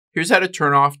Here's how to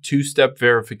turn off two-step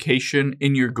verification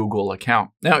in your Google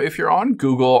account. Now, if you're on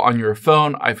Google on your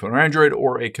phone, iPhone or Android,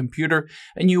 or a computer,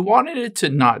 and you wanted it to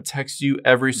not text you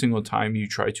every single time you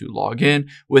try to log in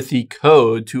with the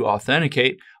code to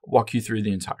authenticate, I'll walk you through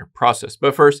the entire process.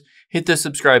 But first, hit the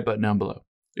subscribe button down below.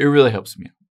 It really helps me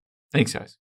out. Thanks,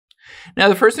 guys. Now,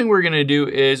 the first thing we're going to do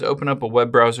is open up a web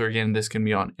browser. Again, this can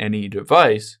be on any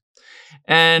device.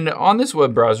 And on this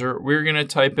web browser, we're going to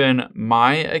type in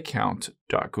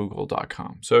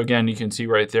myaccount.google.com. So again, you can see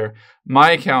right there,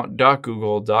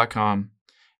 myaccount.google.com,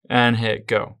 and hit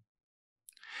go.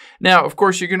 Now, of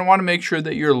course, you're going to want to make sure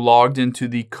that you're logged into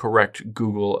the correct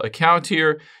Google account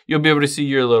here. You'll be able to see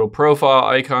your little profile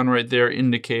icon right there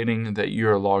indicating that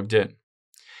you're logged in.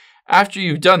 After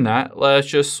you've done that, let's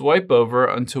just swipe over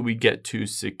until we get to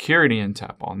security and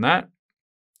tap on that.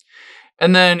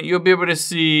 And then you'll be able to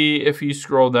see, if you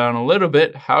scroll down a little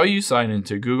bit, how you sign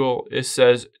into Google. It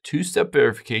says two-step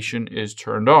verification is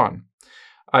turned on.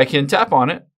 I can tap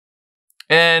on it,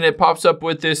 and it pops up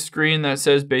with this screen that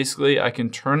says basically I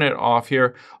can turn it off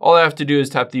here. All I have to do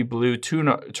is tap the blue turn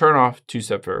off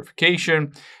two-step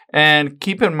verification. And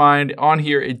keep in mind, on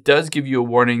here, it does give you a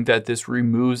warning that this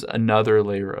removes another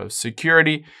layer of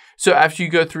security. So after you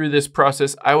go through this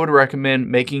process, I would recommend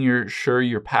making sure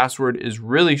your password is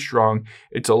really strong.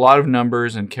 It's a lot of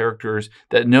numbers and characters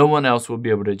that no one else will be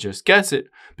able to just guess it,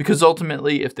 because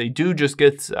ultimately, if they do just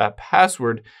get that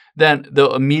password, then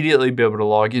they'll immediately be able to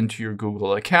log into your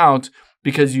Google account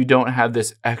because you don't have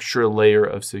this extra layer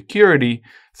of security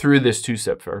through this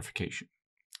two-step verification.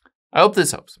 I hope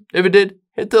this helps. If it did,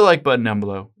 hit the like button down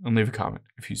below and leave a comment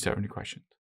if you still have any questions.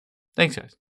 Thanks, guys.